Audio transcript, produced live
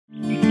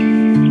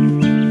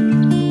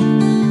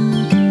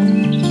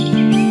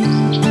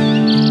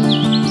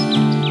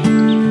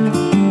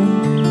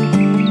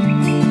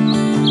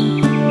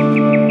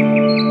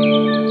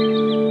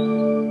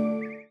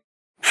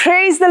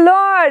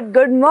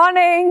good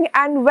morning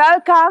and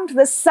welcome to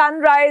the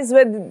Sunrise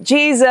with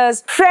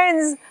Jesus.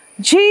 Friends,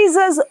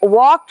 Jesus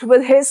walked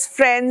with his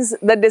friends,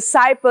 the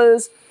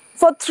disciples,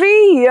 for 3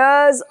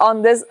 years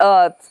on this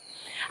earth.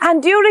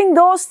 And during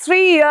those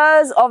 3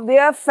 years of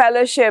their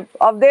fellowship,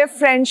 of their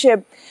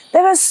friendship,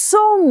 there were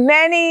so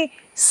many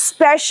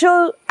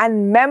special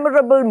and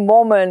memorable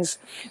moments.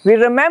 We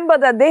remember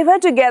that they were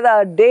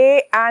together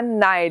day and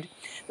night.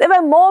 There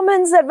were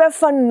moments that were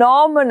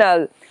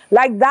phenomenal,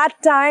 like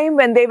that time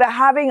when they were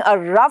having a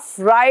rough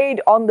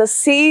ride on the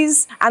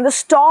seas and the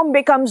storm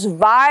becomes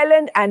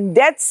violent and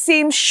death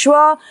seems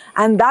sure,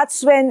 and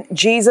that's when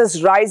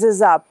Jesus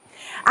rises up.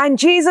 And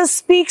Jesus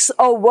speaks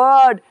a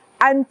word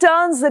and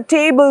turns the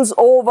tables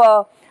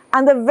over,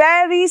 and the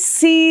very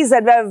seas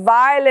that were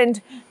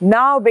violent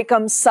now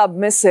become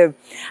submissive.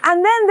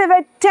 And then there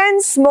were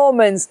tense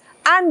moments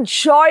and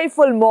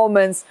joyful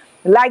moments,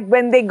 like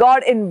when they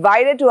got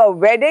invited to a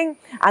wedding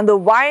and the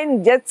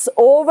wine gets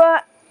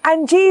over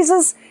and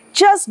Jesus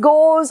just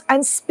goes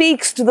and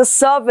speaks to the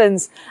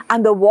servants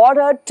and the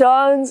water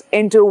turns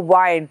into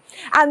wine.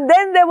 And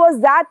then there was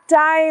that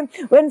time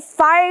when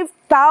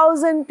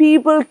 5,000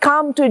 people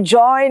come to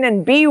join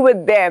and be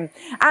with them,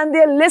 and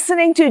they're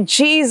listening to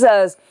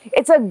Jesus.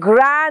 It's a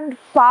grand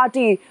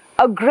party,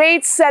 a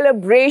great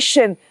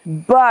celebration,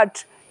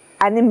 but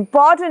an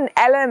important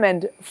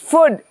element,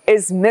 food,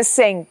 is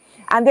missing.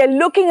 And they're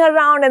looking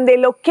around and they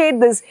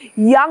locate this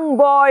young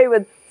boy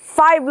with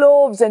 5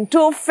 loaves and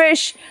 2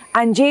 fish,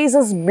 and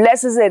Jesus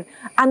blesses it.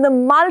 And the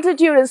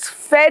multitude is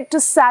fed to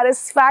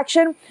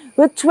satisfaction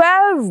with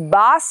 12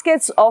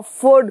 baskets of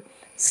food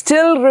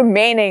still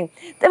remaining.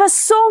 There were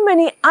so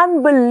many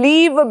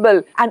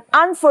unbelievable and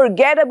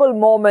unforgettable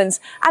moments,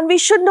 and we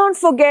should not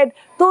forget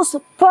those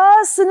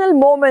personal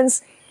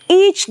moments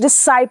each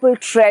disciple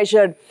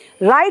treasured,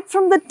 right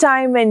from the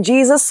time when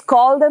Jesus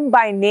called them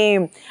by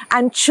name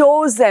and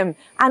chose them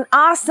and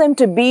asked them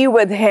to be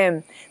with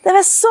him. There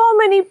were so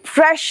many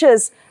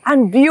precious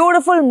and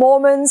beautiful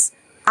moments,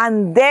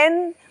 and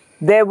then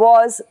there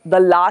was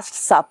the Last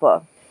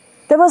Supper.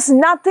 There was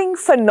nothing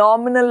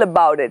phenomenal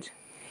about it.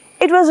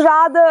 It was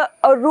rather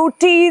a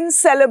routine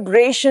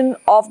celebration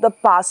of the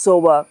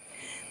Passover.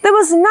 There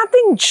was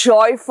nothing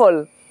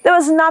joyful. There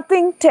was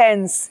nothing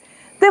tense.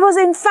 There was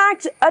in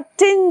fact a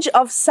tinge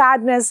of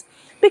sadness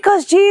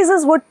because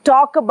Jesus would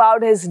talk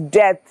about his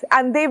death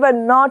and they were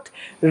not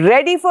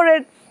ready for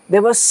it.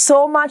 There was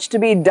so much to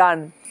be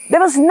done.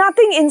 There was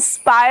nothing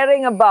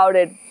inspiring about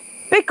it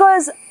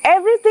because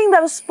everything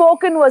that was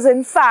spoken was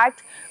in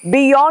fact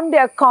beyond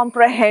their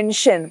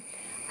comprehension.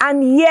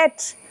 And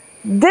yet,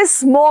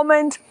 this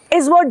moment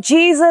is what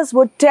Jesus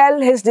would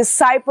tell his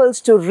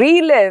disciples to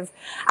relive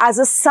as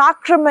a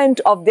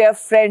sacrament of their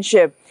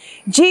friendship.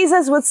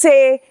 Jesus would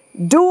say,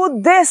 "Do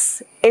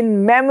this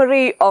in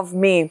memory of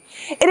me."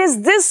 It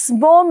is this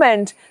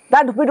moment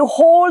that would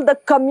hold the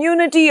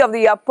community of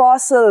the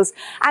apostles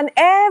and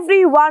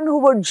everyone who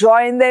would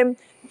join them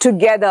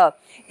together.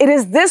 It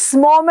is this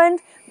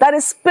moment that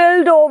is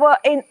spilled over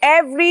in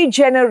every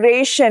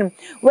generation,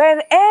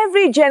 where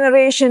every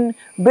generation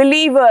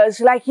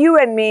believers like you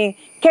and me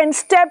can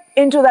step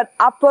into that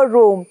upper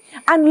room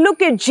and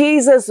look at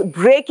Jesus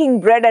breaking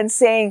bread and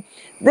saying,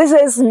 "This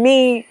is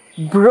me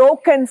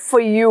broken for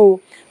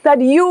you,"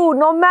 that you,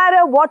 no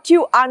matter what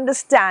you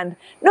understand,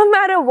 no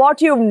matter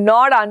what you've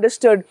not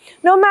understood,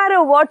 no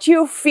matter what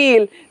you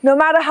feel, no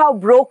matter how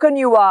broken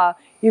you are,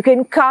 you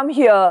can come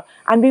here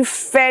and be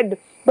fed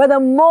by the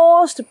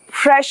most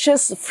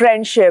precious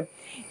friendship.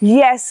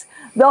 Yes,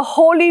 the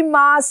Holy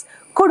Mass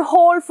could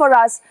hold for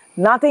us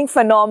nothing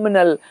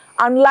phenomenal.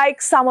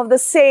 Unlike some of the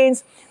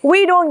saints,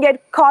 we don't get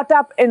caught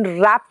up in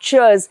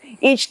raptures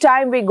each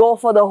time we go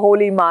for the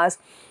Holy Mass.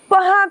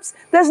 Perhaps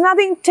there's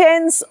nothing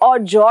tense or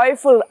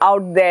joyful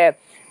out there.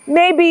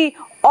 Maybe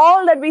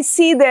all that we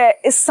see there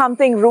is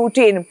something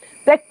routine.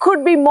 There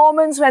could be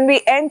moments when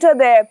we enter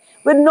there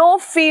with no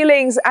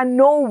feelings and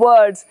no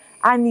words,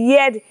 and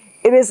yet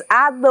it is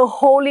at the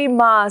Holy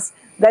Mass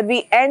that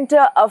we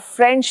enter a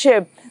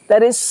friendship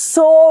that is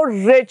so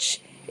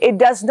rich. It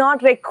does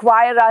not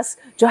require us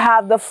to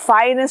have the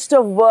finest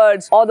of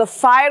words or the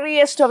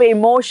fieriest of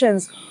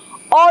emotions.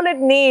 All it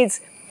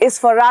needs is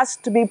for us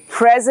to be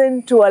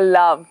present to a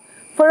love,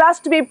 for us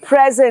to be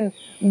present,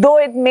 though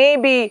it may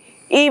be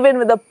even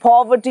with the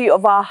poverty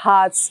of our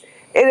hearts.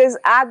 It is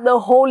at the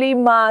Holy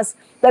Mass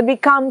that we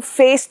come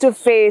face to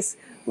face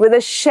with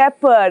a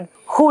shepherd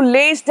who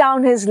lays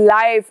down his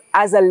life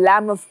as a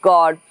Lamb of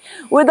God,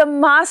 with a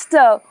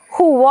master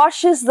who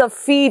washes the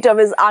feet of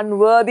his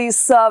unworthy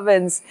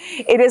servants.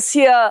 It is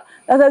here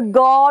that the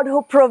God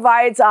who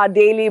provides our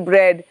daily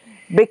bread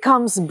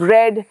becomes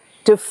bread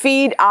to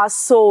feed our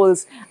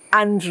souls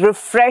and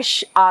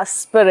refresh our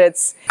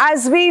spirits.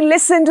 As we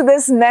listen to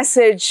this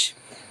message,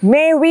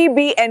 may we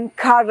be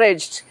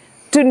encouraged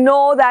to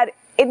know that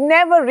it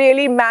never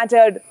really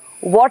mattered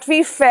what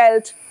we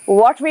felt,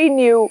 what we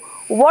knew,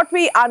 what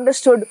we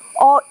understood,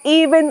 or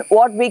even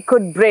what we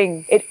could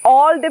bring. It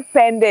all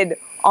depended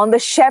on the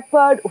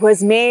shepherd who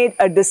has made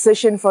a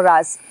decision for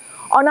us,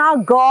 on our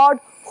God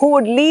who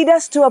would lead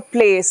us to a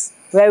place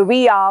where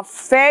we are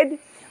fed,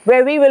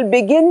 where we will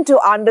begin to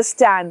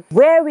understand,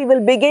 where we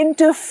will begin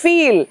to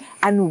feel,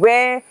 and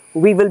where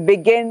we will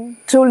begin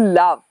to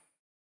love.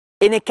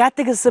 In a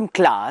catechism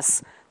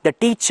class, the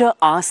teacher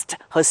asked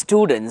her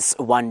students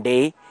one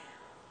day,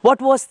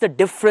 what was the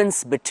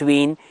difference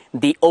between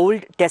the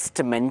Old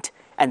Testament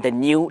and the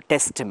New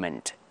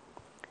Testament?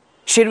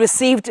 She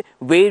received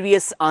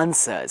various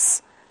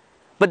answers,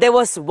 but there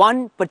was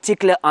one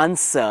particular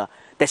answer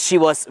that she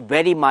was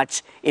very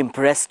much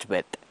impressed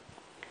with.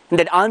 And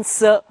that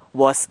answer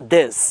was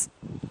this.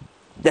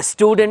 The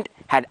student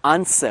had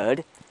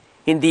answered,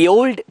 in the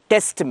Old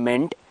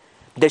Testament,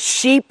 the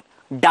sheep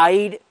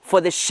died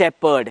for the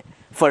shepherd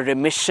for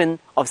remission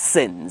of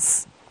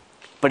sins.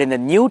 But in the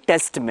New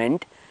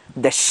Testament,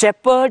 the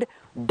shepherd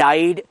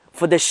died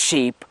for the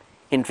sheep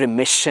in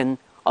remission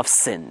of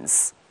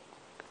sins.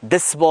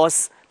 This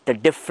was the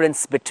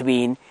difference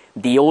between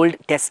the Old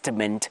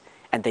Testament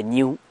and the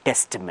New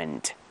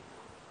Testament.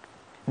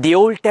 The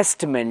Old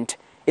Testament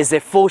is a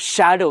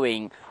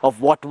foreshadowing of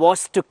what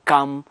was to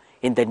come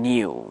in the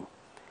New.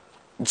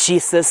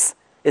 Jesus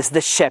is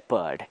the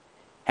shepherd,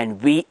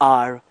 and we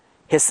are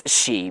his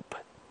sheep.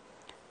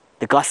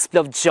 The Gospel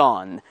of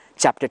John,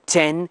 chapter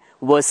 10,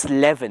 verse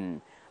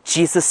 11,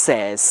 Jesus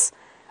says,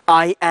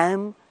 I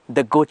am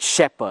the good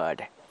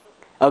shepherd.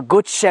 A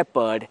good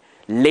shepherd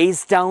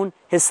lays down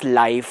his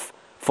life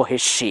for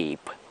his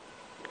sheep.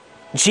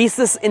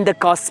 Jesus in the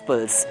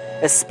Gospels,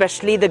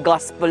 especially the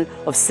Gospel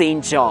of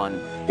St. John,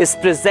 is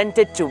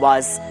presented to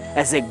us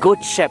as a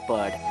good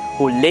shepherd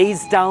who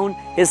lays down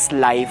his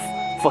life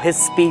for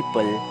his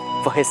people,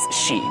 for his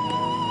sheep.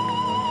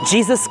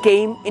 Jesus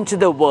came into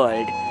the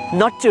world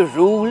not to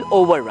rule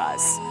over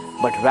us,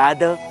 but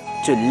rather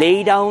to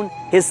lay down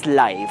his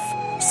life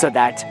so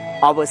that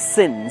our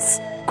sins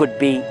could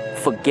be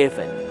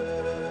forgiven.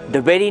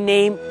 The very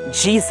name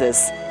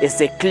Jesus is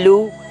a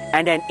clue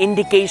and an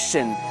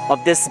indication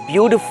of this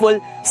beautiful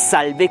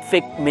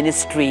salvific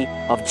ministry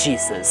of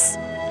Jesus.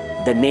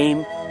 The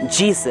name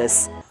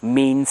Jesus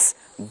means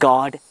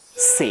God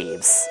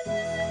saves.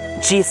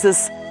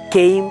 Jesus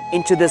came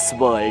into this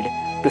world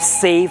to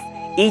save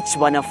each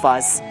one of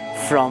us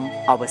from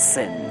our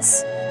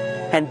sins.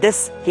 And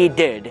this he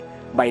did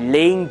by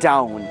laying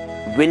down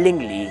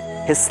willingly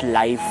his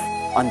life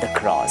on the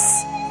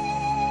cross.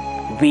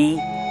 We,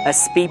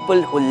 as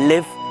people who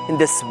live in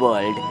this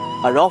world,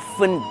 are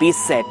often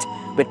beset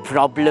with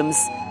problems,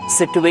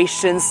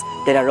 situations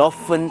that are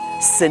often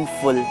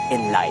sinful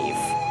in life.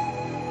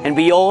 And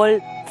we all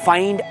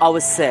find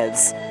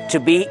ourselves to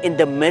be in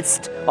the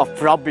midst of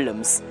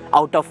problems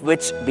out of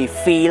which we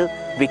feel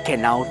we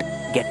cannot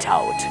get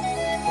out.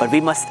 But we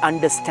must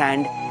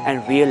understand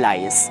and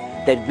realize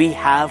that we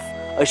have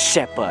a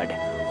shepherd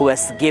who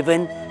has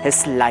given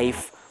his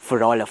life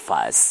for all of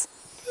us.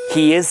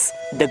 He is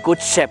the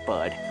good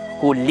shepherd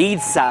who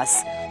leads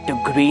us to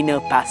greener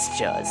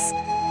pastures.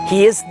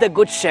 He is the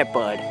good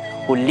shepherd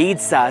who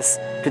leads us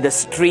to the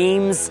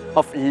streams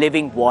of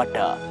living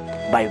water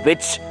by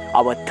which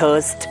our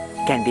thirst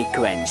can be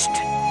quenched.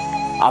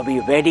 Are we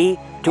ready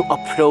to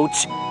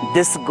approach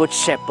this good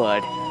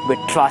shepherd with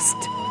trust,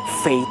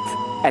 faith,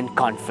 and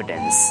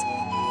confidence?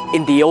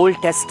 In the Old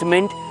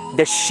Testament,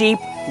 the sheep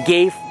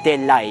gave their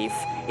life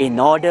in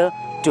order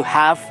to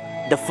have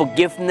the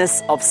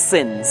forgiveness of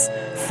sins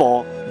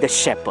for the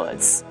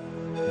shepherds.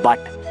 But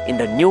in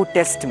the New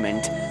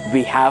Testament,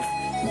 we have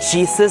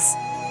Jesus,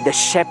 the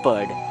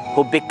shepherd,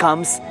 who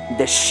becomes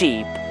the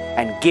sheep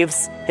and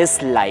gives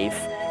his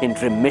life in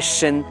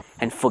remission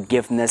and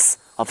forgiveness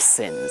of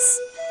sins.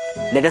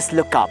 Let us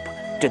look up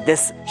to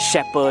this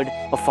shepherd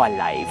of our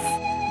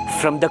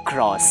life. From the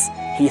cross,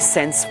 he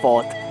sends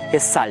forth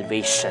his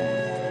salvation.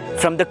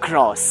 From the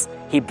cross,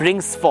 he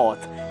brings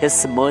forth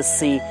his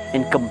mercy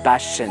and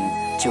compassion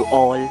to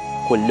all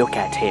who look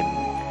at him.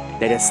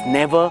 Let us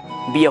never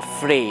be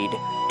afraid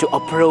to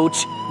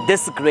approach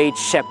this great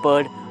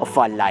shepherd of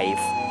our life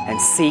and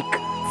seek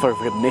for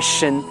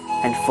remission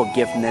and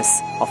forgiveness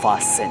of our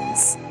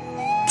sins.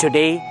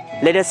 Today,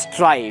 let us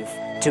strive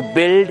to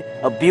build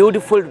a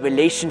beautiful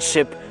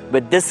relationship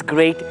with this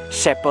great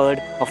shepherd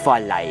of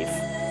our life,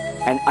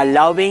 and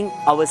allowing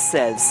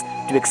ourselves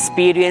to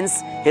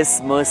experience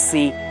his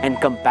mercy and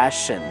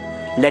compassion,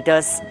 let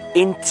us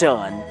in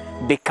turn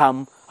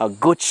become a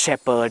good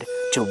shepherd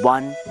to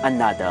one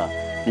another,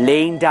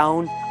 laying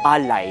down our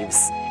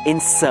lives in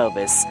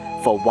service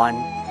for one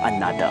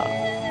another.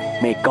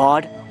 May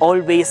God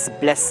always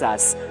bless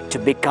us to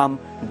become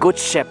good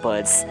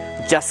shepherds,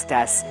 just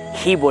as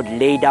he would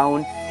lay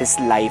down his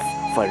life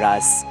for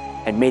us.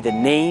 And may the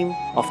name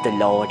of the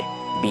Lord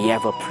be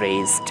ever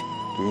praised.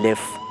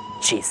 Live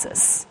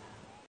Jesus.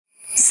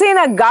 St.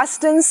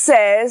 Augustine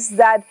says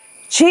that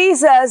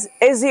Jesus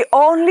is the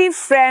only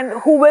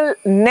friend who will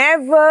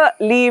never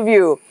leave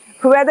you,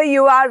 whether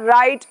you are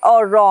right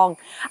or wrong.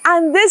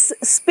 And this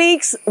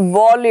speaks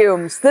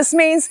volumes. This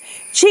means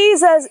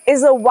Jesus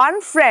is the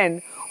one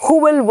friend who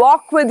will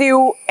walk with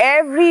you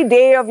every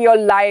day of your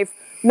life,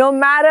 no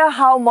matter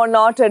how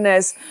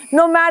monotonous,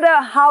 no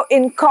matter how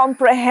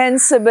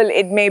incomprehensible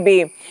it may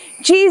be.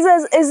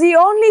 Jesus is the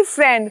only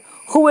friend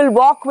who will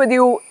walk with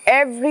you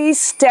every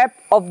step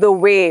of the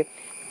way.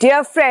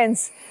 Dear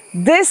friends,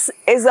 this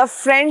is a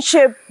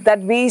friendship that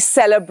we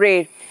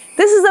celebrate.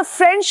 This is a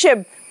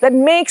friendship that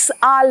makes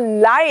our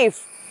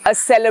life a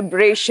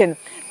celebration,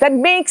 that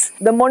makes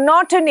the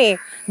monotony,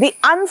 the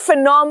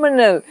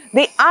unphenomenal,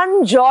 the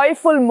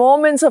unjoyful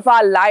moments of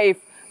our life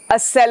a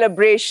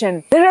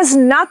celebration. There is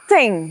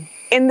nothing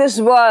in this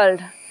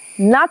world,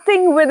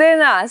 nothing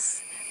within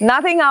us,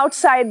 nothing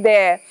outside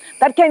there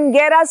that can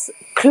get us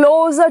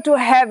closer to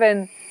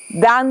heaven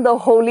than the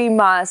Holy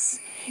Mass.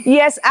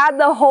 Yes, at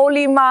the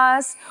Holy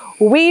Mass,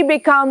 we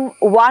become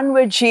one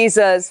with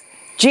Jesus.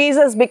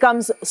 Jesus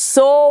becomes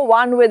so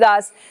one with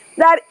us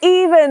that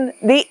even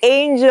the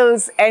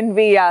angels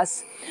envy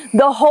us.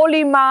 The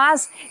Holy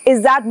Mass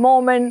is that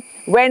moment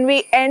when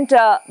we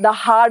enter the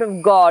heart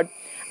of God.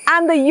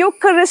 And the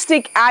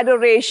Eucharistic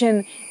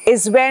adoration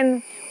is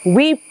when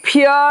we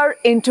peer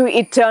into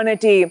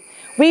eternity.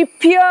 We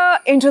peer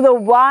into the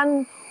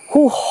one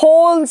who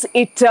holds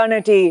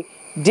eternity.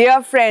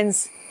 Dear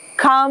friends,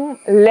 come,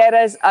 let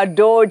us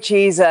adore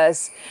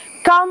Jesus.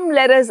 Come,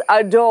 let us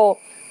adore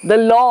the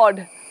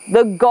Lord,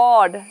 the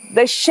God,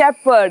 the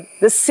Shepherd,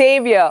 the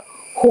Savior,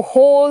 who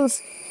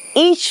holds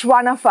each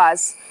one of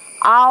us,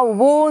 our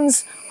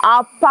wounds,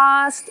 our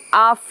past,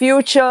 our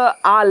future,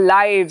 our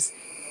lives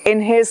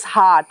in His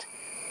heart.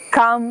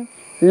 Come,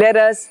 let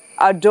us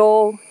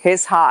adore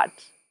His heart.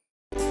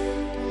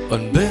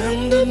 On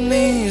bended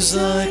knees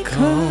I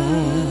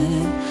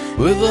come,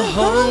 with a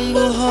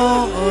humble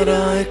heart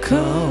I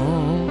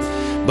come,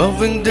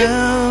 bowing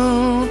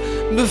down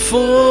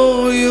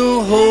before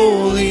your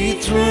holy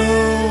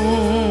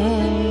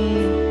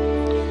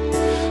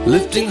throne,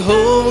 lifting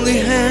holy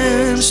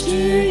hands to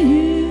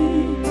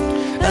you,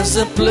 as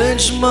I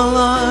pledge my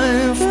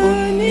life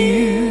on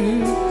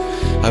you.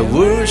 I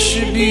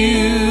worship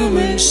you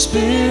in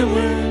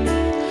spirit,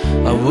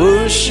 I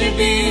worship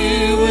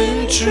you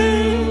in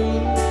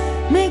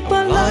truth. Make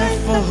my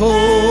life a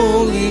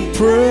holy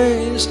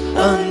praise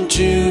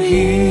unto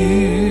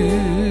you.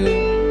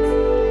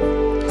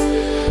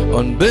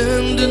 On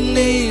bended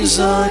knees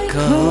I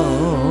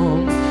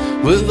come,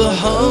 with a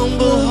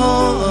humble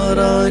heart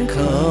I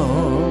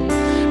come,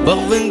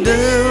 bowing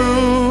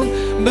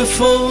down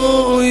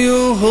before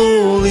your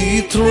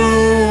holy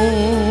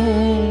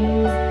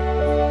throne,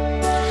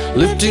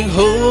 lifting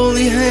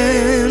holy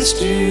hands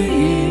to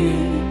you,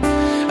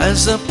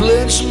 as I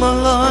pledge my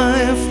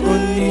life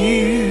on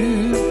you.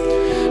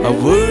 I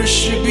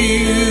worship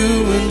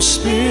you in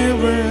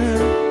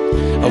spirit,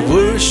 I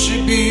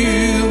worship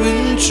you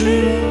in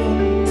truth.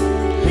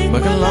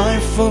 Make a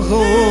life a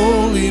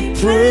holy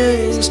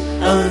praise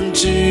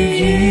unto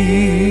you.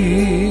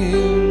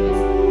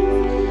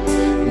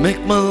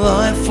 Make my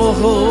life a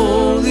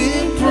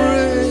holy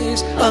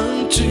praise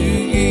unto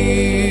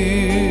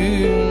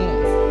you.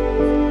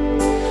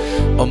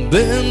 On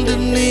bended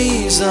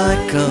knees I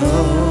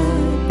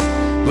come,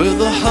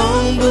 with a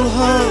humble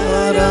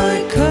heart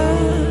I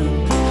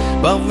come,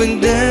 bowing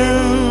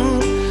down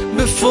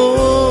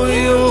before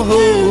your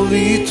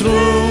holy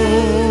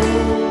throne,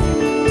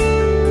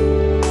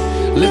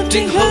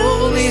 lifting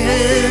holy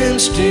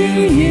hands to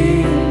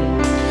you,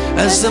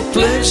 as I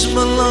pledge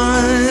my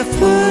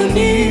life on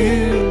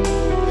you.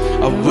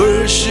 I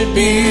worship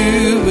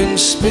you in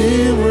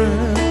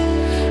spirit,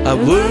 I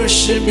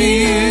worship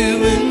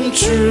you in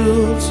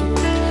truth.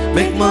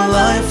 Make my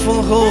life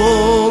a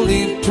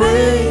holy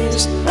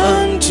praise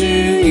unto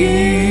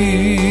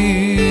you.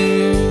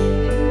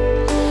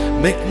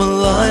 Make my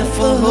life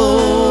a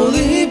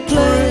holy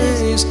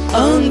praise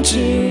unto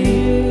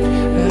you.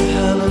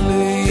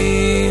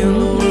 Hallelujah,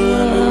 Lord, I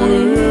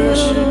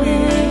worship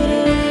you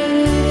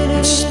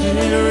in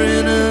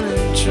spirit and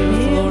in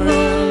truth, Lord.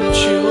 Let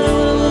your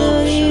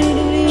love,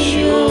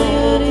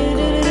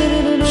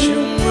 let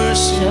your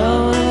mercy,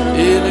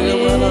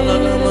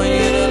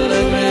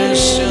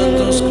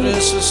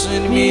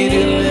 in me,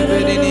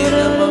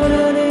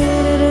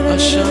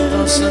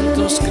 Ashanta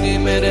Santos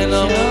Crimere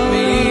la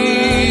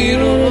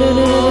Miro.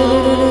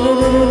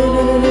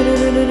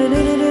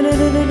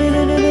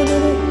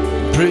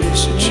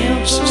 Praise you,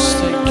 Jesus.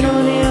 Thank you,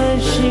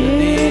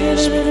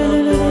 Lord.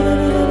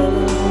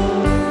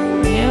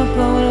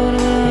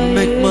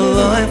 Make my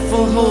life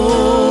a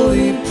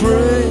holy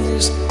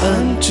praise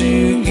unto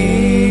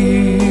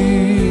you.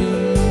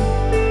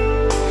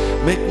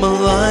 Make my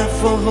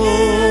life a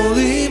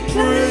holy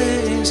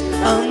praise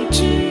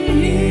unto you.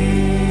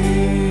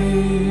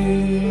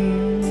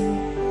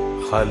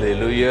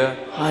 Hallelujah.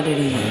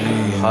 Hallelujah.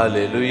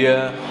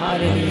 Hallelujah.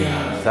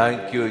 Hallelujah.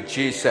 Thank you,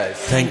 Jesus.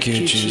 Thank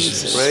you,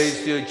 Jesus.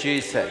 Praise you,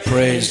 Jesus.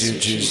 Praise you,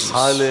 Jesus.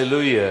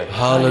 Hallelujah.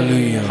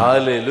 Hallelujah.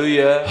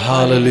 Hallelujah.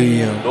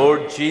 Hallelujah.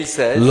 Lord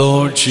Jesus.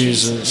 Lord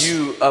Jesus,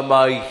 You are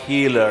my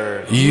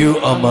healer. you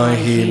are my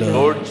healer.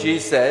 Lord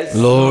Jesus.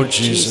 Lord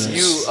Jesus,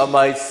 You are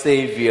my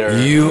Savior.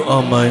 you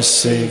are my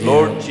Savior.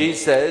 Lord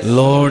Jesus.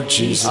 Lord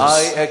Jesus,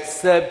 I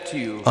accept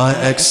you I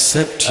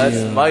accept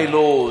as you my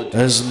Lord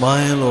as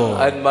my Lord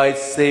and my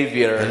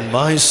Savior. and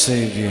my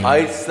Savior.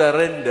 I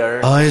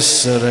surrender I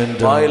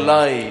surrender my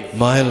life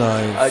my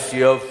life at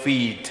your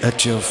feet.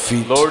 at your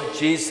feet. Lord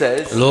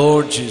Jesus,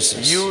 Lord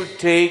Jesus, you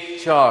take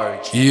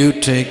charge. you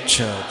take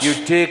charge. You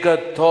take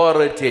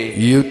authority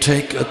You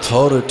take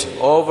authority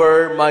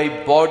over my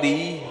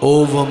body.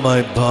 over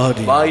my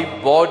body. My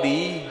body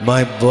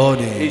My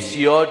body is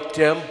your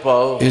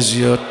temple, is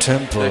your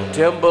temple, the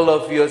temple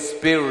of your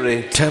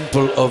spirit.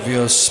 temple of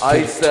your I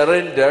spirit.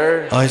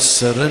 surrender I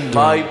surrender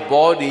my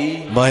body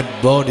my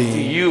to body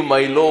you,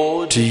 my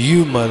Lord. to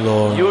you, my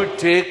Lord. You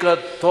take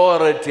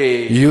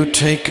authority You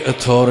take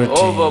authority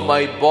over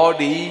my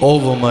body,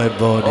 over my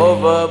body,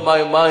 over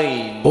my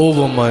mind.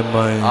 over my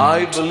mind.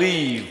 I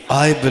believe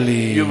I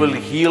believe you will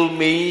heal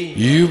me.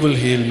 you will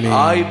heal me.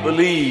 I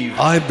believe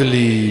I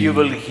believe you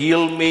will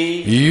heal me.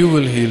 you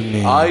will heal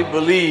me. I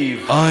believe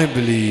I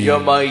believe you're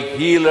my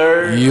healer.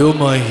 you're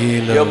my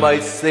healer. You're my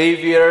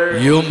Savior.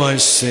 You're my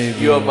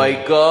Savior. You're my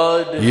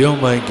God. You're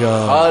my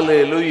God.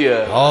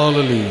 Hallelujah.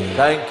 Hallelujah.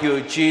 Thank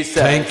you, Jesus.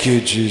 Thank you,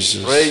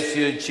 Jesus. Praise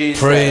you, Jesus.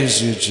 Praise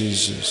you,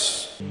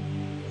 Jesus.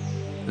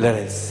 Let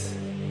us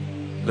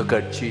look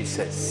at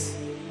Jesus.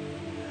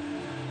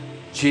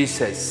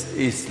 Jesus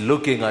is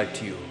looking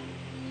at you.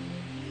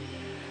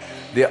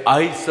 The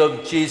eyes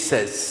of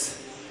Jesus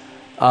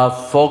are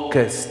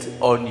focused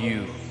on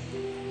you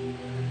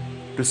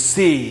to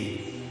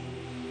see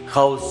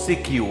how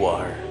sick you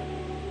are.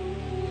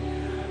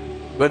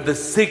 When the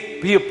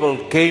sick people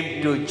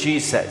came to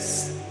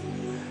Jesus,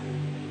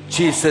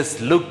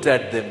 Jesus looked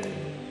at them,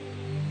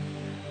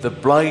 the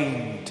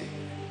blind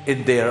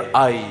in their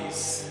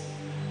eyes,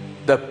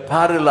 the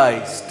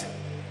paralyzed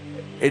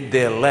in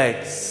their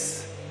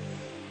legs.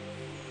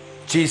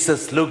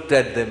 Jesus looked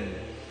at them.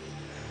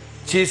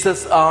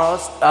 Jesus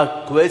asked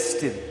a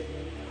question.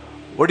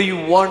 What do you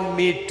want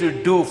me to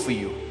do for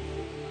you?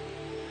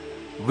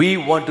 We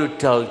want to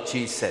tell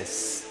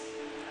Jesus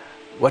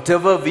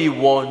whatever we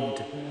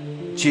want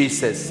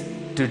Jesus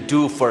to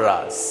do for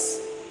us.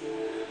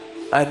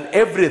 And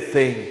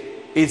everything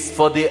is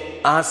for the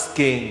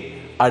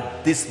asking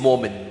at this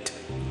moment.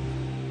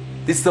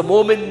 This is the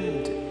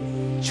moment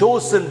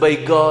chosen by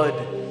God.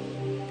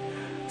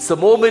 It's a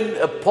moment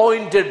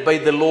appointed by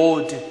the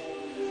Lord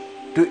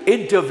to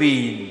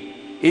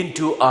intervene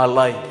into our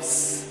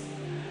lives.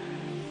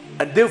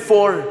 And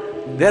therefore,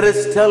 let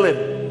us tell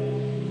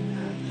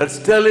Him. Let's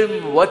tell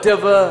Him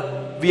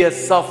whatever we are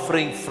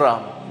suffering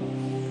from.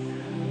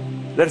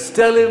 Let's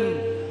tell Him,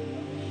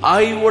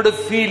 I want to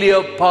feel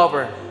your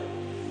power,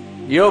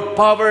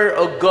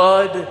 oh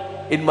God,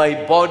 in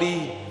my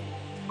body,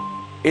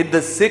 in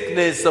the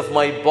sickness of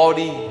my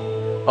body,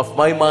 of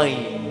my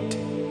mind.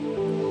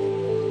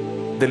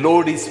 The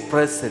Lord is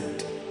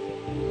present.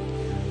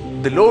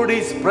 The Lord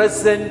is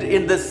present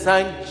in the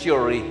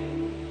sanctuary.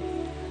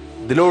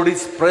 The Lord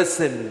is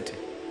present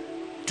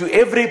to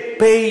every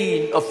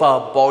pain of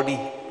our body.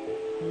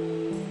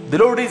 The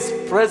Lord is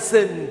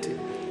present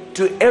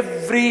to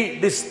every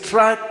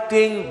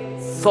distracting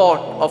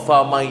thought of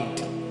our mind.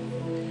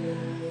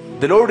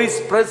 The Lord is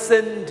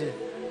present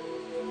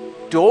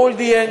to all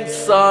the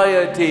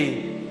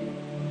anxiety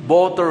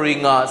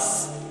bothering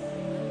us.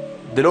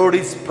 The Lord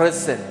is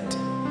present.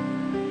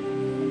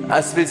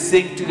 As we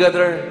sing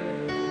together,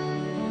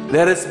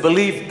 let us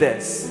believe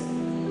this.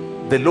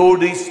 The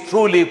Lord is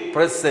truly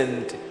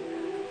present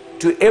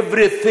to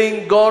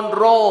everything gone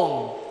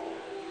wrong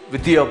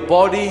with your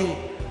body,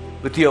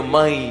 with your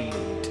mind.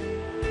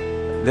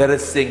 Let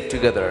us sing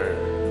together.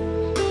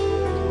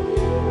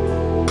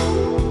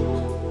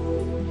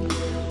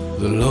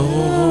 The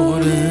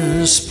Lord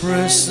is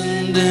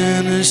present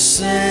in His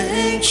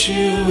sanctuary.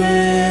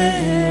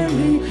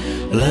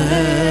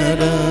 Let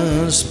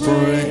us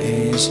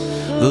praise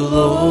the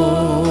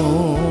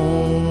Lord.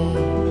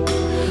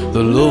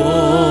 The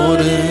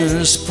Lord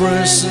is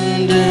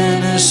present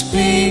in His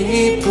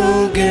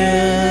people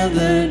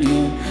gathered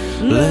here.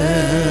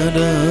 Let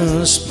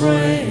us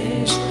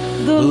praise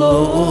the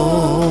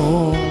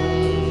Lord.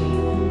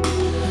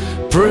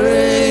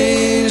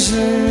 Praise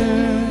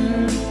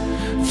Him,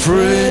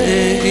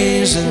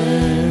 praise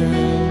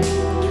Him.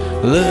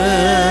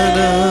 Let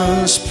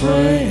us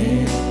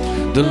praise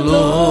the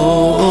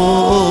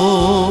Lord.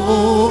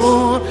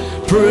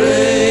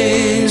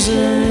 Praise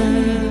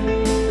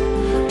Him,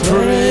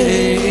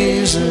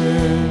 praise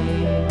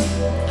Him.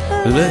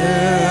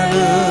 Let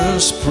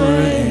us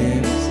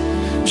praise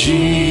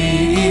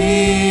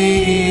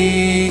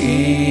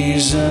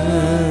Jesus.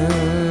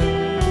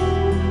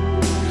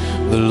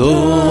 The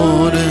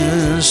Lord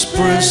is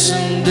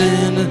present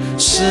in the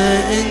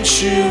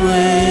sanctuary.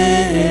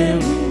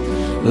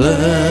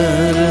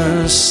 Let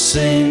us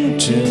sing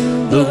to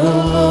the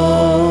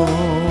Lord.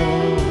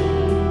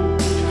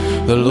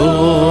 The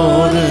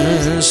Lord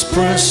is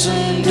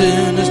present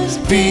in His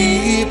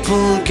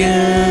people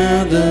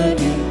gathered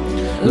here.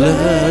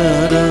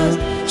 Let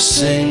us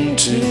sing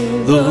to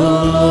the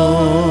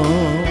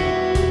Lord.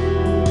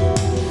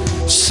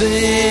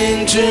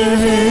 Sing to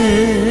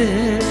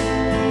Him,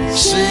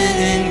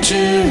 sing to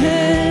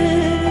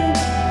Him.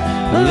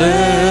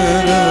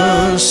 Let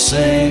us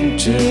sing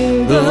to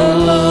the Lord.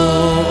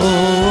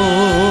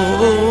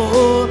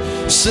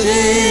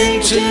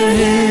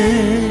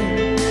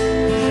 Him,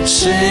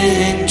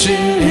 sing to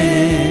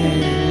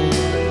Him.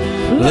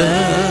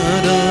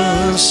 Let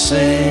us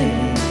sing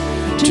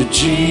to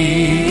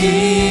Jesus.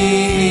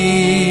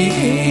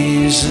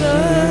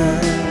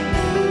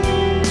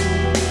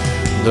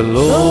 The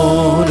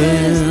Lord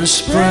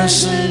is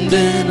present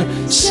in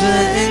the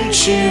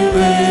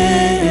sanctuary.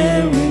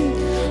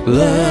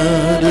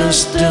 Let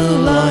us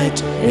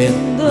delight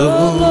in the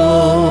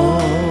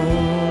Lord.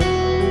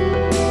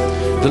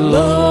 The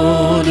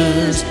Lord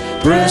is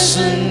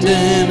present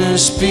in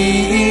His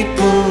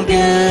people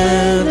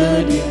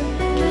gathered.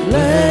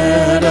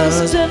 Let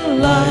us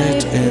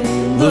delight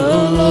in the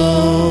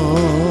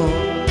Lord.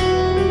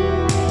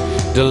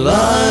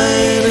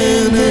 Delight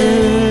in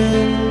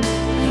Him,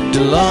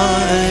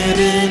 delight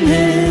in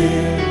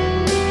Him.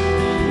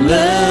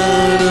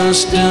 Let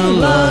us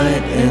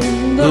delight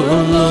in the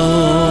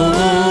Lord.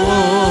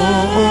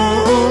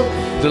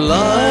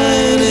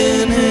 Delight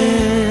in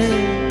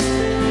Him,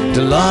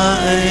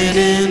 delight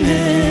in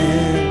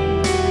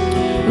Him.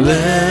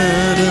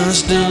 Let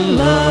us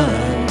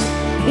delight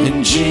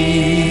in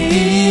Jesus.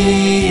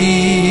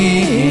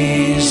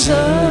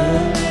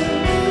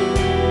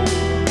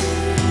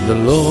 The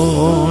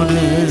Lord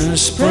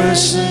is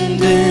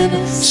present in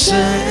the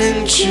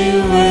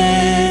sanctuary.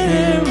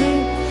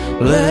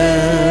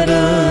 Let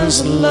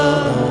us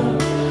love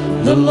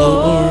the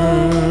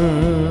Lord.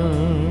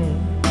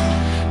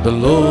 The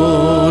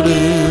Lord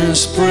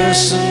is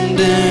present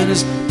in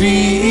His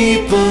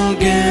people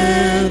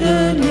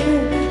gathered.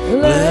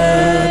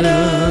 Let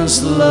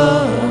us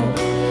love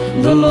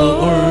the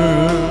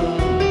Lord.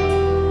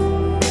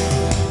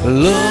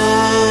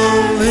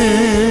 Love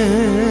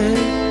Him,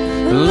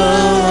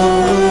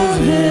 love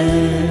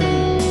Him.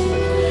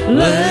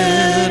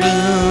 Let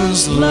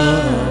us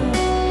love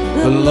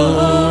the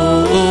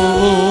Lord.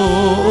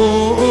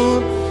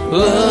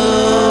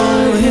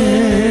 Love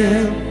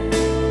Him,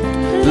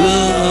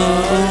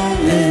 love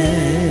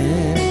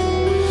Him.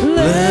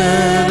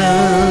 Let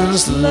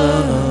us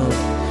love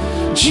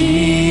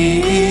Jesus.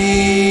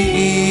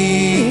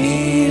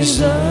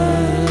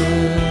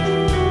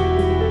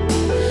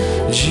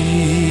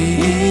 Jesus.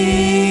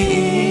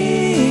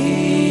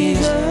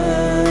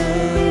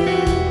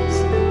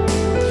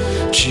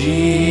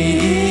 Jesus.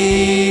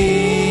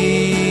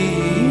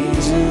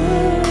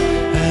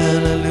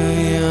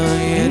 Hallelujah.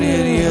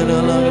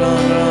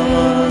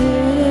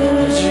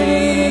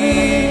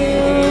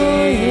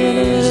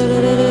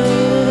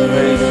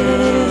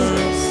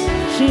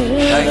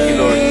 Thank you,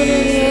 Lord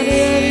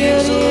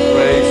Jesus.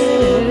 Praise you.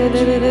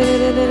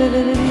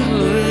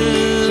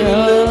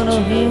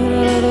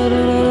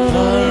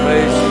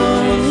 Praise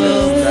you,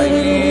 Jesus. Thank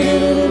you.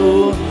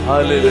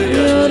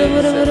 Hallelujah,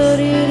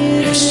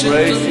 Jesus.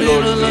 Praise you,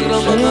 Lord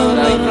Jesus.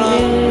 Thank you.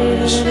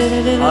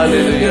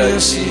 Hallelujah,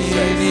 Jesus.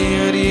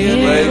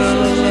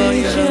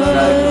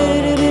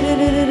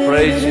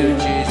 Praise you,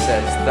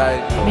 Jesus.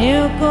 Thank you.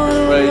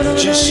 Praise you,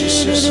 Jesus.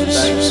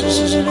 Thank you.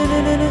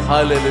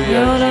 Hallelujah,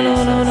 Jesus.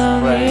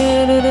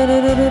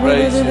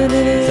 Praise you,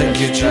 Jesus. Thank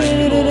you, Jesus.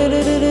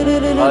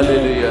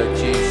 Hallelujah,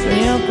 Jesus.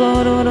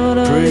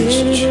 Praise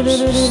you,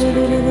 Jesus.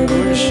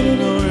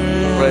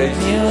 Praise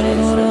you,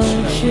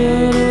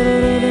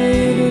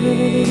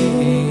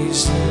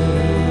 Jesus.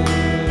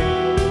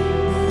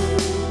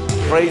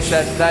 Praise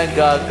and thank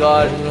our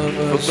God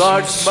for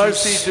God's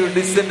mercy to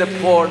descend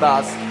upon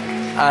us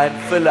and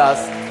fill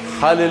us.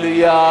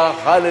 Hallelujah,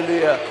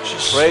 hallelujah.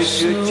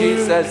 Praise you,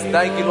 Jesus.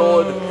 Thank you,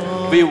 Lord.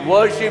 We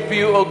worship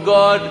you, O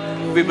God.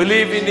 We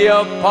believe in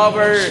your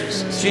power.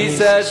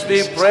 Jesus,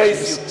 we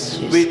praise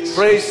you. We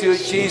praise you,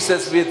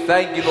 Jesus. We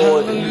thank you,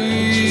 Lord.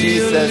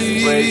 Jesus,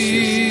 praise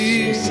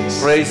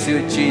you. Praise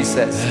you,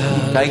 Jesus.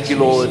 Thank you,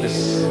 Lord.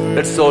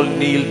 Let's all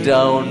kneel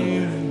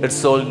down.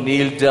 Let's all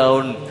kneel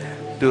down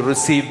to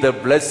receive the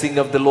blessing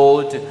of the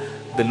Lord.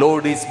 The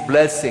Lord is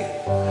blessing.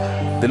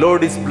 The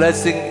Lord is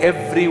blessing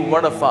every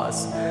one of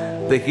us.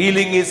 The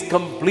healing is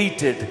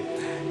completed.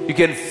 You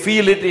can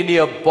feel it in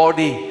your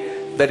body.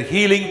 That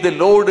healing the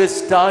Lord has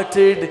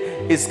started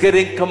is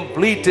getting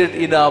completed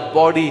in our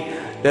body.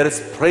 Let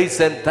us praise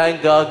and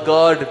thank our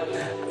God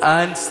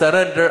and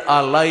surrender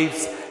our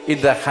lives in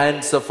the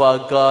hands of our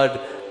God.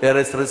 Let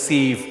us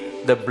receive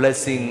the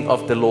blessing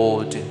of the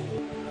Lord.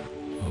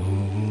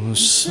 O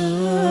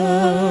sacrament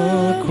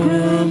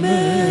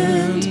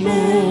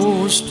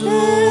most holy,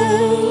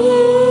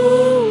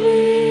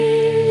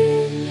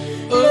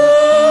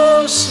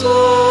 O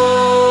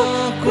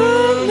sacrament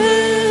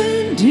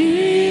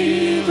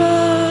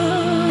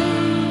divine,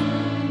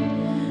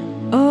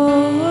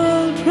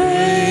 all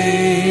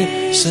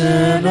praise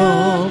and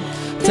all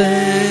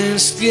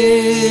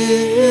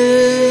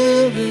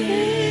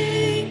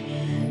thanksgiving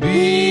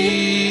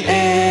be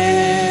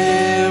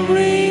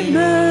every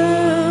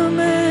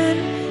moment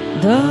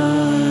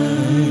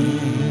thine.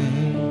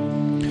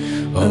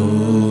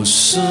 O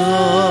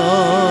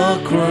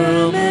sacrament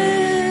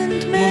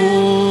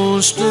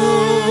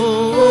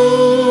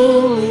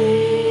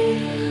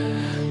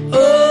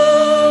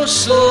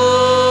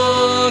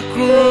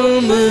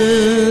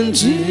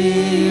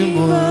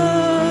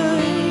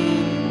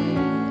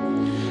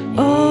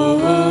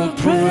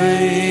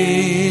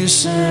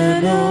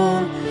and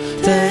all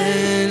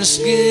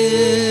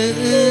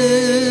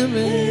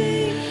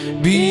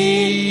thanksgiving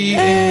be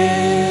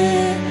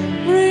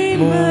every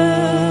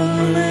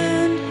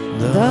moment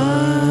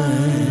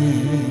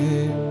thine.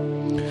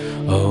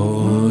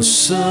 O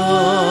sacrament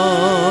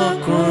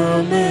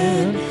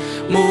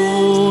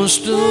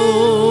most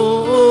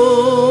holy,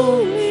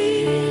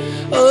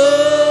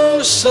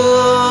 O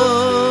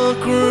sacrament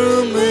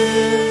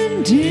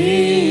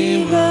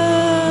divine,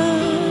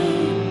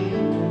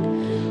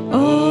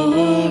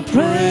 all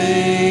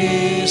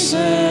praise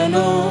and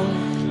all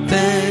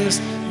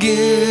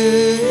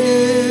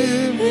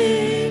thanksgiving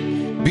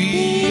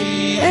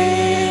be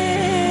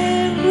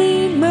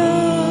every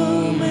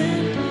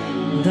moment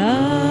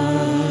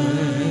thine,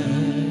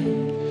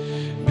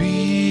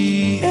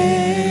 be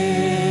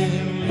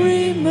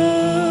every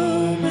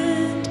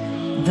moment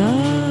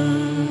thine.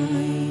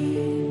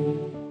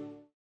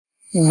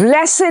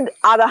 Blessed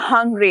are the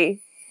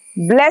hungry,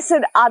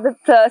 blessed are the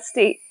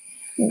thirsty,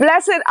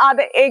 blessed are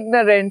the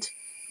ignorant,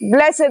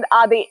 blessed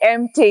are the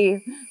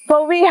empty,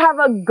 for we have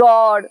a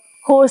God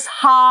whose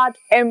heart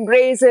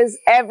embraces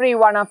every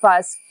one of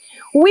us.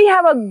 We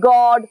have a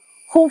God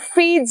who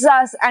feeds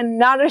us and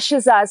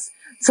nourishes us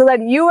so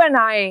that you and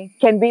I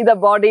can be the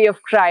body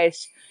of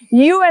Christ.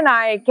 You and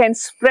I can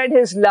spread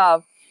His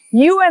love.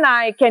 You and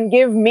I can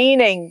give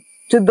meaning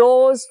to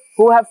those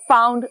who have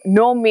found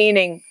no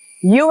meaning.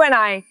 You and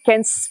I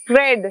can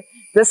spread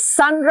the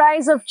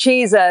sunrise of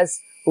Jesus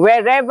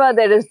wherever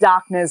there is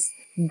darkness.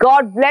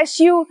 God bless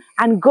you,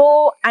 and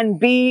go and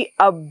be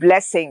a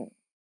blessing.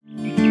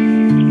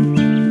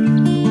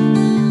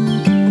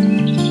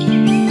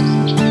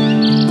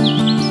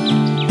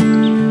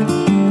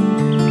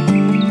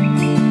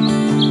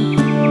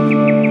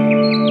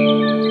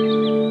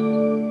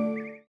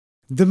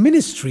 The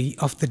ministry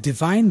of the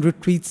Divine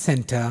Retreat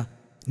Center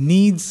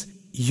needs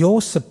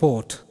your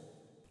support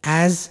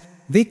as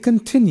they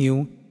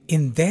continue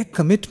in their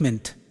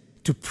commitment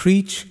to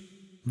preach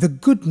the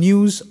good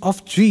news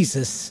of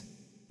Jesus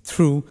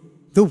through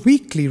the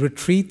weekly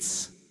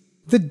retreats,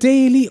 the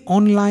daily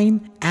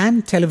online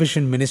and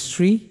television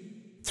ministry,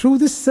 through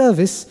the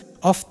service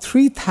of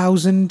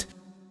 3,000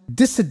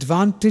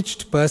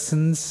 disadvantaged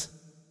persons,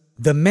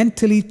 the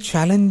mentally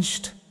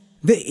challenged,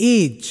 the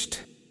aged,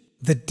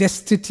 the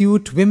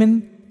destitute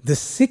women, the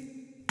sick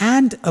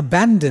and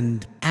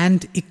abandoned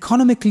and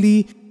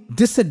economically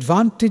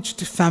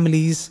disadvantaged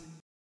families.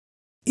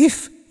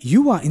 If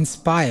you are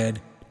inspired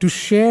to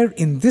share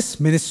in this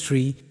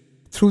ministry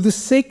through the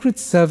sacred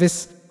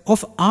service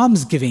of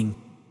almsgiving,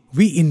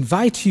 we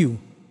invite you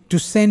to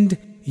send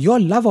your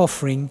love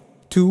offering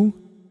to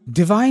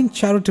Divine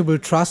Charitable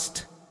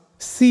Trust,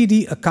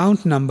 CD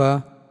account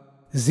number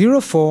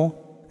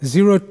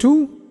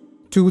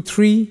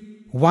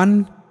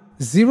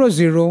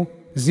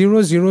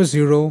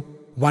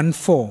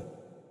 04022310000014,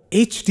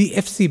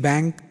 HDFC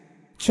Bank,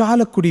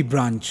 Chalakudi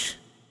Branch,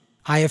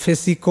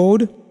 IFSC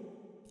code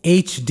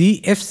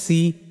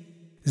HDFC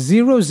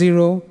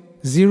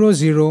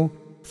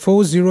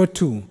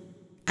 0000402,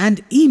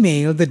 and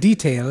email the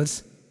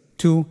details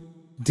to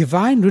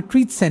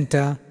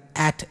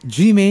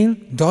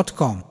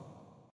divineretreatcenter@gmail.com.